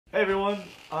Hey everyone,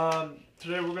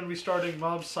 today we're going to be starting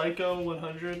Mob Psycho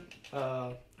 100.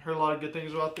 Heard a lot of good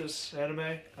things about this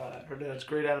anime. Heard it has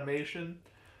great animation,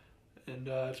 and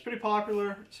it's pretty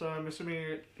popular, so I'm assuming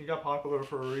it got popular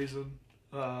for a reason.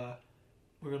 We're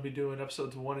going to be doing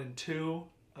episodes 1 and 2,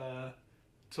 so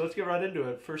let's get right into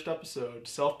it. First episode,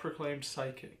 Self-Proclaimed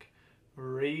Psychic.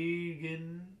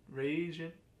 Regen.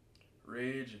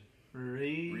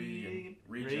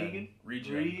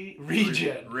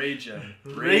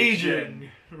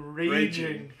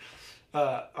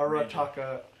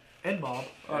 Arataka and Mob.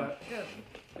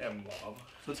 Yeah, Mob. So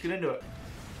let's get into it.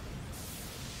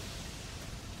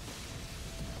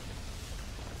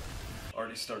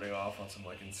 Already starting off on some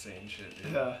like insane shit,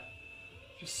 dude. Yeah.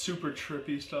 Just super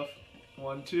trippy stuff.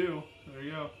 1, 2. There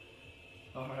you go.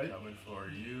 Alright. Coming for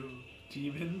you.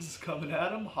 Demons coming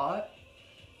at him. Hot.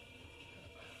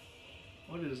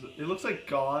 What is it? It looks like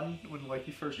Gone when like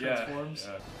he first transforms.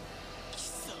 Yeah.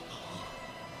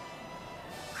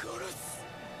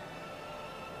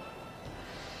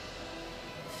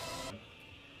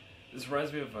 This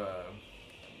reminds me of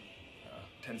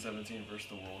 1017 versus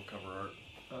the World cover art.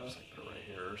 Just like put it right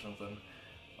here or something.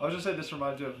 I was just saying this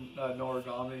reminds me of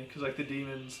Noragami, because like the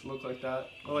demons look like that.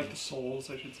 Or like the souls,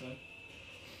 I should say.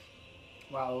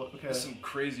 Wow, okay. That's some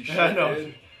crazy shit, I know.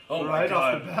 dude. Oh right my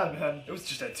god. Off the bat, man. It was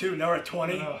just at 2, now we're at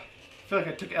 20. I feel like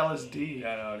I took LSD.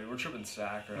 Yeah, I know, dude. We're tripping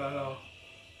sack right now.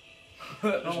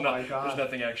 I know. My god. There's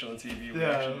nothing actually on TV.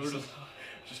 We're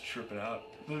just tripping out.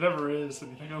 There never is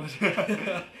anything on it.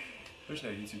 There's no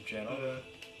YouTube channel.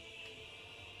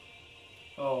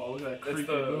 Oh, look at that creepy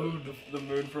moon. The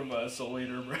moon from Soul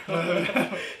Eater, bro.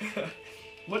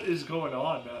 What is going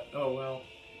on, Matt? Oh, well.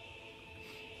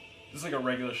 This is like a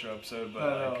regular show episode,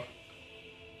 but like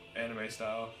anime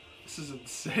style. This is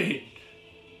insane.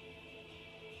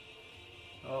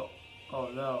 Oh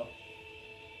no.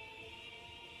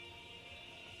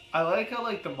 I like how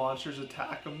like the monsters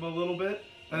attack him a little bit,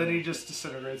 and then he just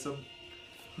disintegrates them.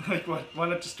 Like what? Why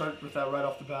not just start with that right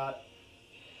off the bat?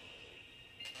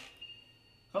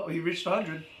 Oh, he reached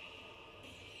 100.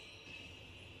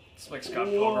 It's like Scott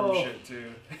Pilgrim shit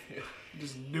too.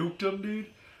 Just nuked him, dude.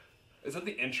 Is that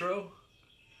the intro?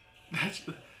 That's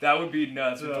that would be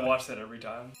nuts. We have to watch that every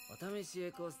time. This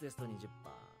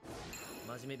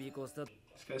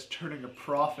guy's turning a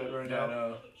profit right now. I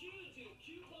know.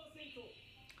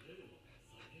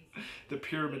 The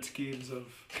pyramid schemes of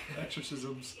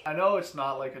exorcisms. I know it's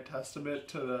not like a testament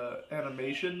to the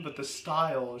animation, but the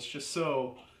style is just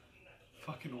so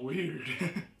fucking weird.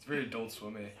 It's very Adult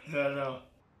Swim-y. Yeah, I know.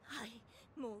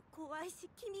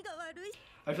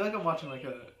 I feel like I'm watching like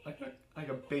a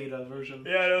beta version.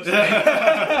 Yeah, I know. I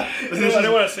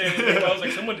didn't want to say anything, but I was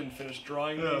like, someone didn't finish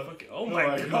drawing me. Oh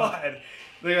my god.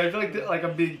 Like, I feel like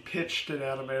I'm being pitched in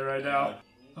anime right now.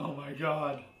 Oh my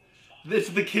god. This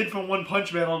is the kid from One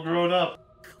Punch Man all grown up.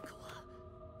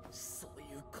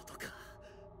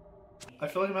 I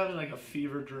feel like I'm having like a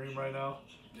fever dream right now.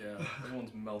 Yeah,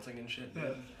 everyone's melting and shit.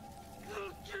 Yeah.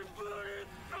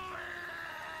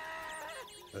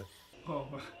 Oh,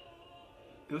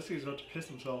 it looks like he's about to piss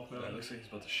himself, man. Yeah, it looks like he's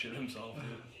about to shit himself,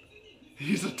 dude.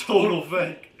 He's a total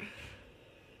fake.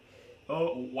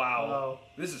 Oh, wow.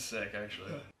 This is sick,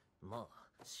 actually.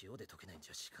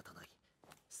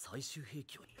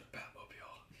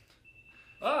 Batmobile.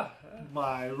 Ah!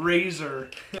 My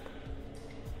razor.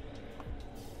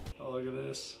 Oh, look at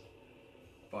this.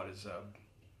 Bought his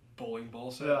bowling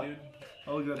ball set, dude.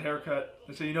 Oh, look at that haircut.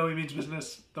 So you know he means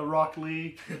business. The Rock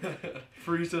Lee,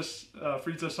 Frieza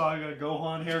Saga,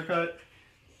 Gohan haircut.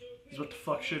 He's about to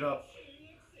fuck shit up.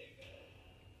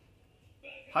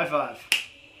 High five.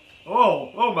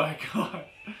 Oh my god.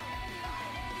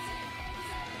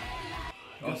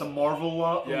 Got the Marvel,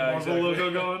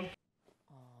 logo going.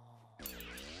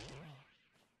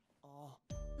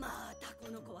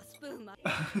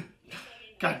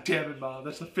 God damn it, Mom.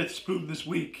 That's the 5th spoon this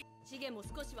week. Dude,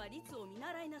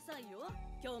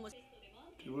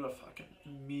 what a fucking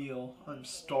meal. I'm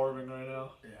starving right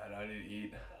now. Yeah, I need to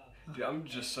eat. Dude, I'm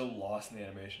just so lost in the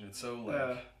animation. It's so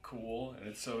like cool, and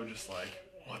it's so just like,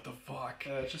 what the fuck?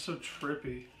 Yeah, it's just so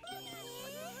trippy.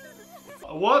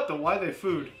 What the? Why they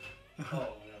food?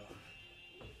 Oh,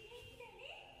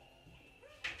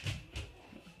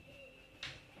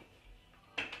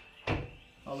 no.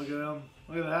 Oh, look at him.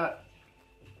 Look at that.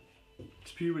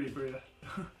 It's puberty for you.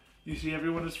 You see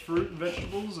everyone is fruit and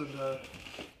vegetables, and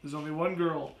there's only one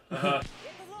girl.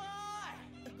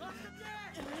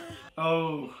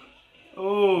 Oh.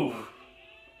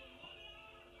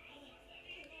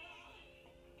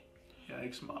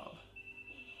 Yikes, Mob.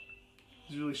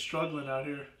 He's really struggling out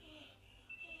here.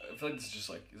 I feel like this is just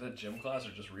like, is that gym class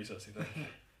or just recess, you think?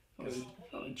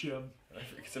 Gym.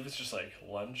 Because if it's just like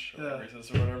lunch or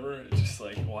recess or whatever, it's just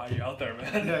like, why are you out there,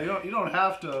 man? Yeah, you don't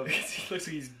have to. He looks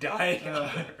like he's dying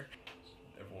out there.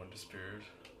 Everyone disappeared.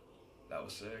 That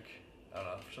was sick. I don't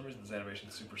know. For some reason, this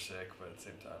animation's super sick, but at the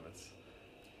same time, it's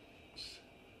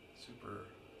super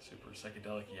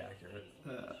psychedelically accurate.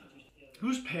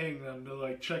 Who's paying them to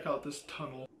like check out this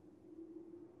tunnel?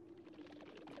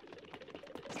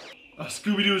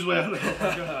 Scooby-Doo's way out of it. Oh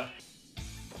my god.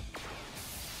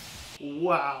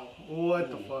 Wow. What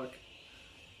the fuck?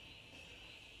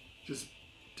 Just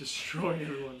destroying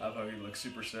everyone. I thought he looked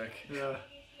super sick. Yeah.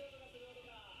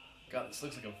 God, this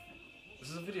looks like this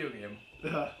is a video game.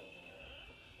 Yeah.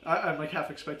 I'm like half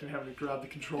expecting having to grab the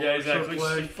controller. Yeah, exactly.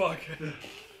 Just fuck. Yeah.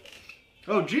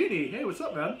 Oh, Genie. Hey, what's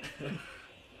up, man?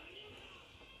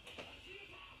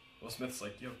 Will Smith's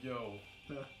like, yo.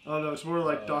 Yeah. Oh no, it's more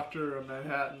like Dr.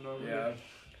 Manhattan over here.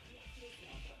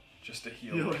 Just to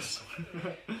heal us.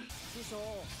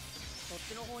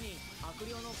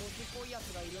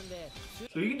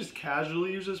 So he can just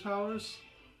casually use his powers?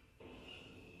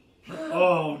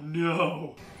 Oh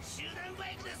no!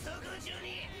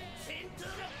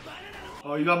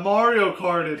 Oh, you got Mario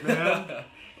Karted, man!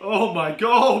 Oh my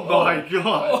god! Oh my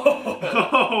god!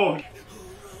 Oh.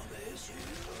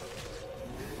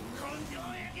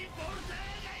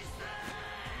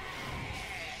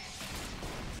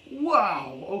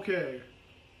 Wow. Okay.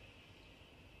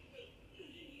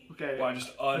 Okay. Wow,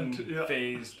 just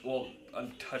unfazed,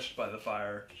 untouched by the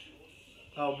fire.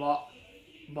 Oh,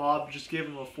 Mob just gave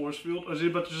him a force field. Is he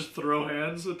about to just throw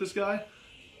hands with this guy?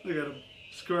 Look at him,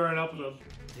 squaring up with him.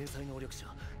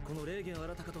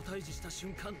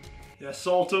 Yeah,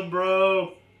 salt him,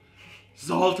 bro.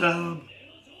 Salt him.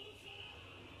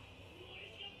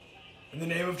 In the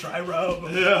name of dry rub,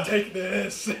 take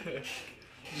this.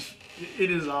 Just in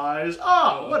his eyes.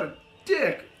 Oh, what a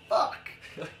dick. Fuck.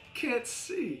 Can't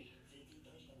see.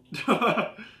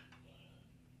 I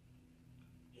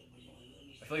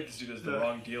feel like this dude is the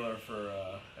wrong dealer for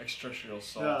extraterrestrial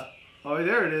salt. Yeah. Oh,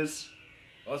 there it is.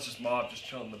 Well, it's just Mob just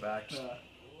chilling in the back. Just... Yeah.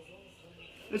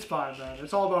 It's fine, man.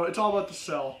 It's all about the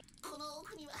cell.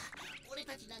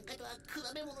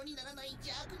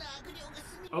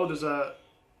 Oh,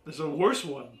 there's a worse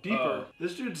one, deeper.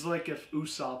 This dude's like if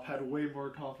Usopp had way more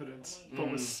confidence,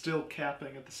 but was still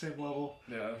capping at the same level.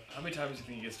 Yeah. How many times do you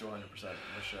think he gets to 100% in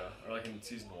the show, or like in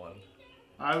season 1?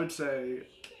 I would say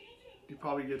he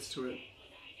probably gets to it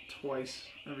twice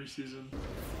every season.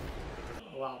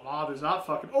 Wow, Mob is not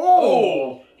fucking.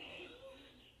 Oh!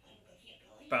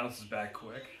 Bounces back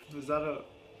quick. Is that a?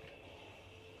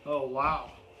 Oh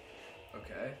wow.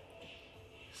 Okay.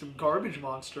 Some garbage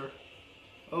monster.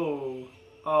 Oh,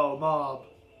 Mob.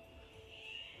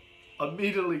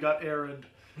 Immediately got Aaron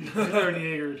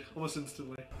Yeagered almost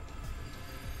instantly.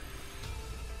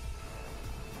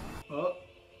 Oh.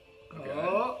 Okay.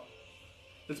 Oh.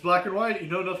 It's black and white. You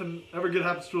know nothing ever good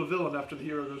happens to a villain after the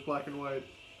hero goes black and white.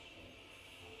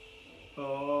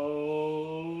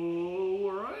 Oh,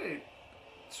 alright.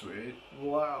 Sweet.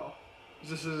 Wow. Is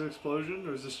this his explosion,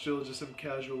 or is this still just him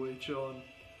casually chilling?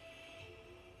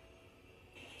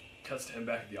 Cuts to him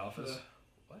back at the office.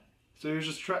 What? So he was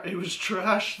just he was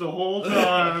trash the whole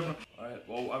time. Alright,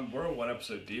 well, we're one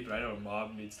episode deep, and I know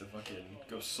Mob needs to fucking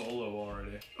go solo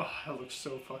already. Oh, that looks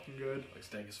so fucking good. Like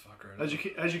stank as fuck right now.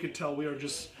 As you can tell, we are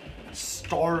just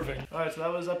starving. Alright, so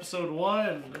that was episode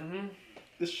 1.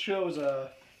 This show is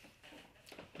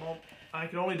well, I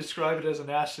can only describe it as an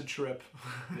acid trip.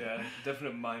 Yeah,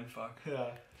 definite mindfuck.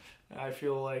 Yeah. I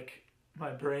feel like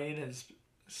my brain has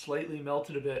slightly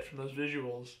melted a bit from those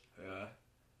visuals. Yeah.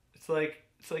 It's like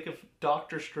if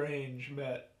Doctor Strange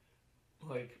met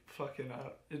like fucking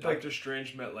Doctor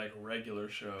Strange met like regular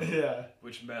show. Yeah.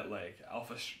 Which met like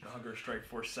Alpha Hunger Strike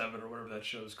Force 7 or whatever that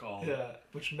show's called. Yeah.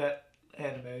 Which met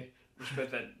anime. Which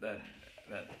met that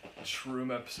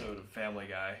shroom episode of Family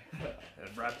Guy.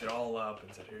 And wrapped it all up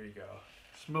and said, here you go.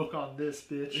 Smoke on this,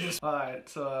 bitch. Yes. Alright,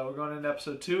 so we're going into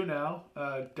episode 2 now.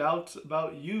 Doubts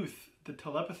about youth. The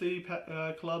telepathy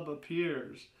club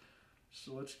appears.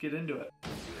 So let's get into it.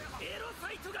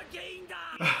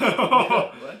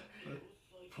 What?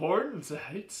 Porn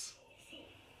sites?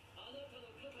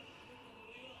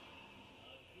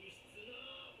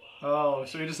 Oh,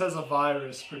 so he just has a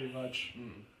virus, pretty much.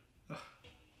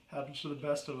 Happens to the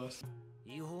best of us.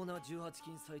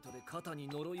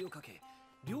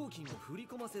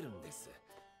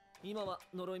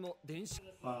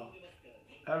 Wow.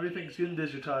 Everything's getting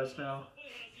digitized now.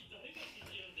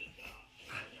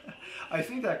 I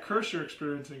think that curse you're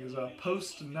experiencing is a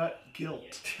post-nut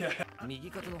guilt. He's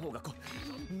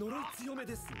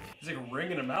like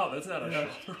wringing him out. That's not a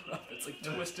shoulder rub. It's like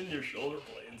twisting your shoulder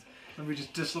blades. Let me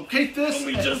just dislocate this. Let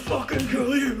me just fucking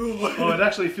kill you. Oh, it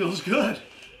actually feels good.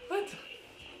 What?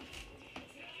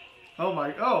 Oh my,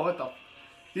 what the?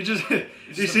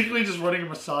 He's secretly just running a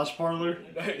massage parlor.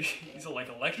 He's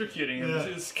like electrocuting him. Yeah.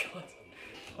 His skeleton.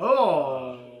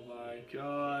 Oh my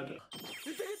god.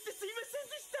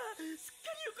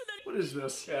 What is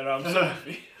this? Yeah, no, I'm so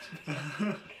happy.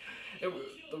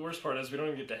 The worst part is we don't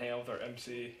even get to hang out with our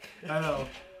MC. I know.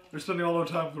 We're spending all our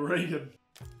time with Reagan.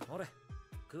 Oh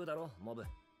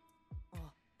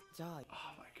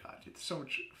my god, dude, there's so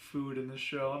much food in this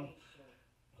show.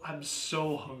 I'm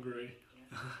so hungry.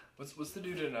 What's the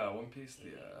dude in One Piece? The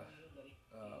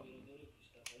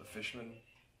fisherman,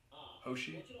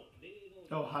 Hoshi?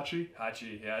 Oh, Hachi?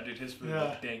 Hachi, yeah, dude, his food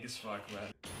Yeah. is dank as fuck,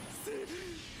 man.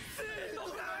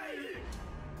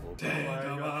 Oh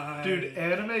my god. Dude,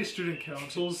 anime student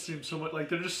councils seem so much like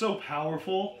they're just so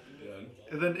powerful. Yeah.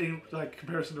 And then in like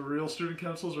comparison to real student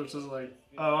councils where it says like,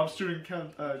 oh, I'm student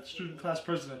class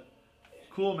president.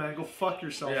 Cool, man, go fuck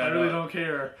yourself. Yeah, I really don't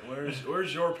care.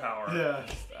 Where's your power? Yeah.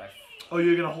 Oh,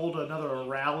 you're gonna hold another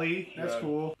rally? That's Yeah.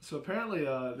 cool. So apparently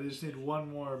they just need one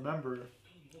more member.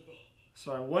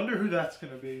 So I wonder who that's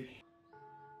gonna be.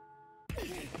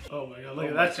 Oh my god, look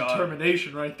at that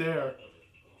determination right there.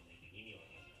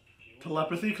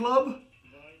 Telepathy Club?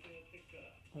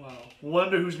 Wow.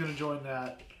 Wonder who's gonna join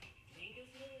that.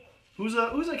 Who's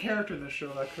a character in this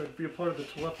show that could be a part of the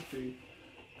Telepathy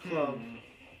Club?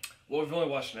 Well, we've only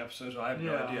watched an episode, so I have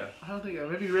no idea. I don't think,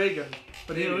 maybe Reagan.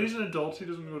 But you know, he's an adult, he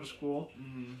doesn't go to school.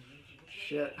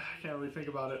 Shit, I can't really think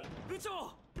about it.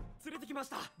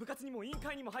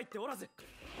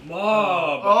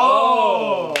 Mob!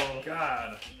 Oh!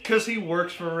 God. Because he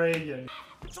works for Reagan.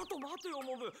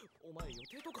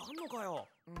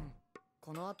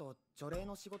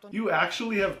 You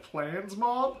actually have plans,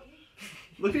 Mob?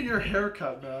 Look at your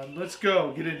haircut, man. Let's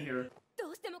go. Get in here.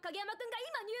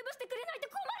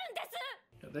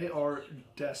 Yeah, they are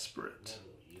desperate.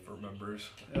 For members.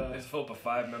 They fill up a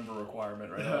 5-member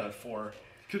requirement right now at 4.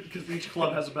 Because each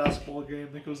club has a basketball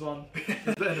game that goes on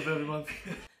at the end of every month.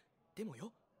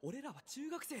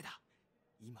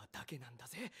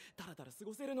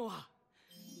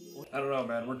 I don't know,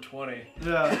 man. We're 20.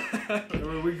 Yeah.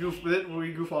 we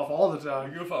goof off all the time.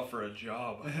 We goof off for a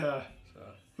job. Yeah. So.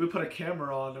 We put a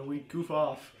camera on and we goof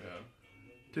off. Yeah.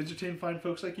 To entertain fine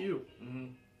folks like you.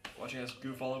 Watching us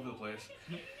goof all over the place.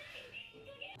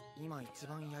 Oh my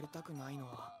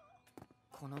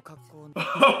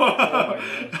god.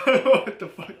 What the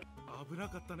fuck?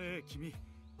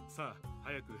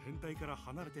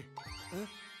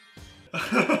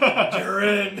 You're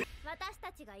in!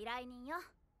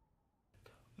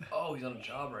 Oh, he's on a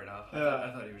job right now.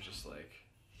 I thought he was just like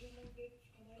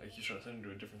he's trying to send him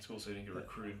to a different school so he didn't get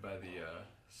recruited by the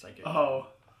psychic. Oh.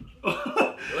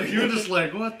 You were just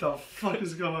like, what the fuck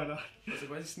is going on? I was like,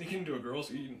 why is he sneaking into a girl's?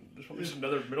 There's probably just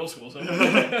another middle school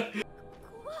somewhere.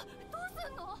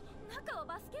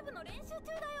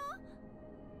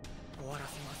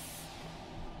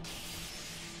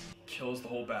 Kills the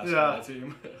whole basketball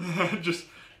team. Just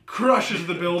crushes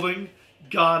the building.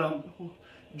 Got him.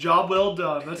 Job well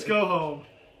done. Let's go home.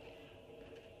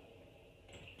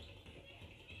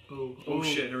 Oh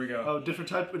shit, here we go. Oh, different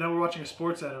type. Now we're watching a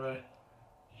sports anime.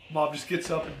 Mob just gets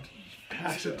up and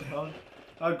packs it down.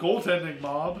 Goaltending,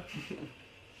 Mob.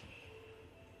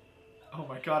 Oh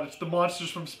my god, it's the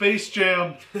monsters from Space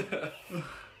Jam.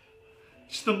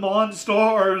 It's the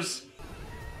Monstars.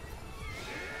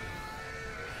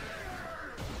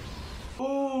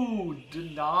 Ooh,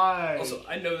 denied. Also,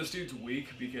 I know this dude's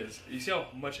weak because you see how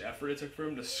much effort it took for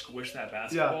him to squish that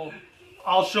basketball? Yeah.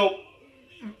 I'll show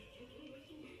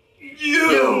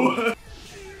you.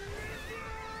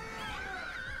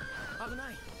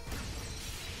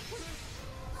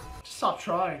 Just stop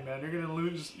trying, man. You're gonna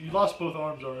lose. You lost both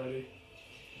arms already.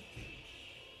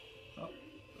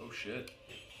 Oh shit.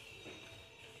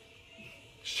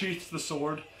 Sheaths the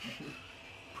sword.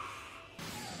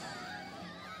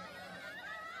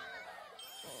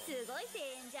 His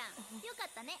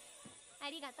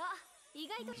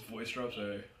voice drops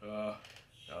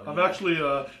I'm actually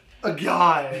a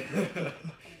guy.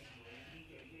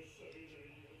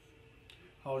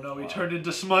 Oh no, he turned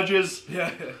into smudges.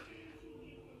 Yeah.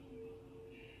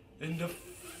 Into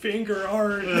finger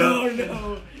art.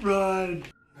 No. Run.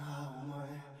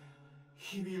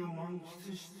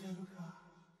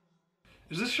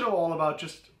 Is this show all about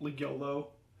just YOLO?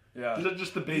 Yeah. Is it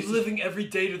just the basic? You're living every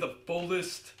day to the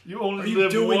fullest. You only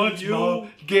live once, Mo.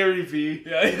 Gary V.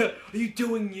 Yeah. Are you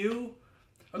doing you?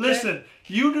 Okay. Listen,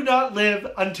 you do not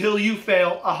live until you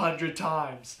fail 100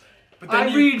 times. But then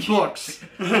I read books.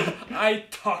 I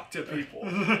talk to people.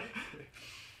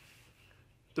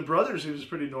 The brother seems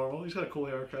pretty normal. He's got a cool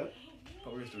haircut.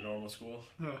 But we used to a normal school.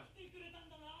 Yeah.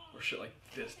 Where shit like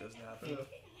this doesn't happen. Yeah.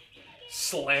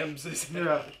 Slams his head.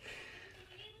 Yeah.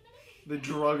 They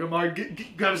drug him.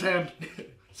 Alright, grab his hand.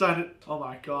 Sign it. Oh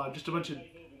my god. Just a bunch of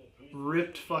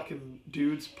ripped fucking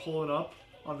dudes pulling up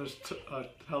on this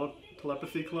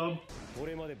telepathy club. こ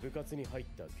れまで部活に入っ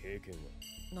た経験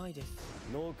はないです。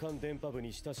脳幹電波部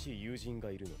に親しい友人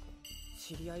がいるのか。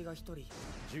知り合いが一人。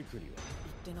塾には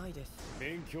行ってないです。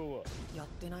勉強はやっ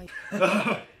てない。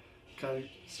Kind of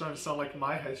starting to sound like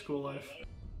my high school life.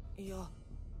 いや、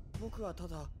僕はた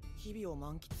だ日々を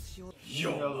満喫しよう。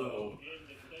YOLO.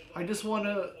 I just want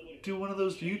to do one of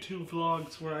those YouTube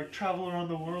vlogs where I travel around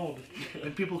the world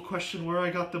and people question where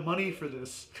I got the money for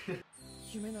this.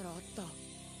 夢ならあった。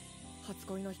初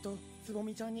恋の人、つぼ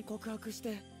みちゃんに告白し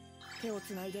て手を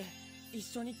つないで一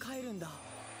緒に帰るんだ。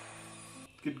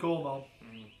Good goal, Mom.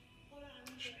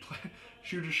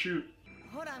 Shoot or shoot.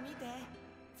 ほら見て、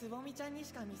つぼみちゃんに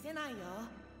しか見せないよ。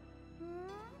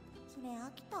それ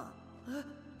飽きた。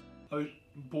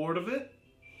Bored of it?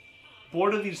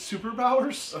 Bored of these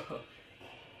superpowers?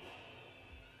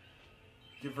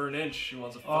 Give her an inch, she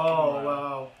wants a fucking Oh, mile.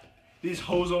 wow. These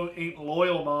hoes ain't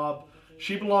loyal, Mob.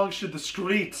 She belongs to the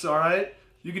streets, alright?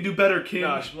 You can do better, King.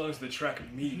 Nah, she belongs to the track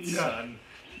of meat, son.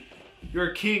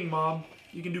 You're a king, Mom.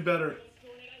 You can do better.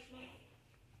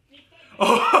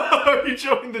 Oh, are you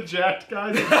showing the jacked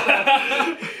guys?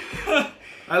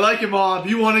 I like it, Mom.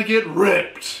 You want to get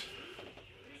ripped.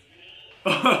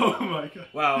 Oh, my God.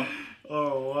 Wow.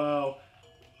 Oh, wow.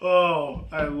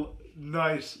 Oh,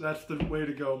 nice. That's the way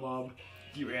to go, Mom.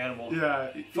 You animal. Yeah.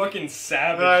 Fucking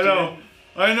savage, I know. dude.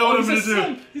 I know what I'm He's a gonna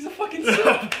do. simp. He's a fucking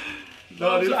simp.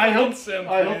 No, dude, I I hope simp,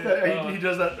 that man. he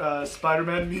does that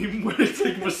Spider-Man meme where it's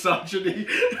like misogyny.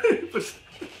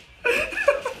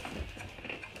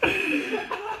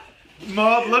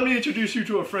 Mob, let me introduce you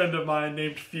to a friend of mine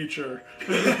named Future.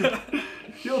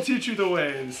 He'll teach you the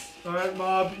ways. Alright,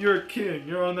 Mob, you're a king.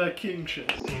 You're on that king shit.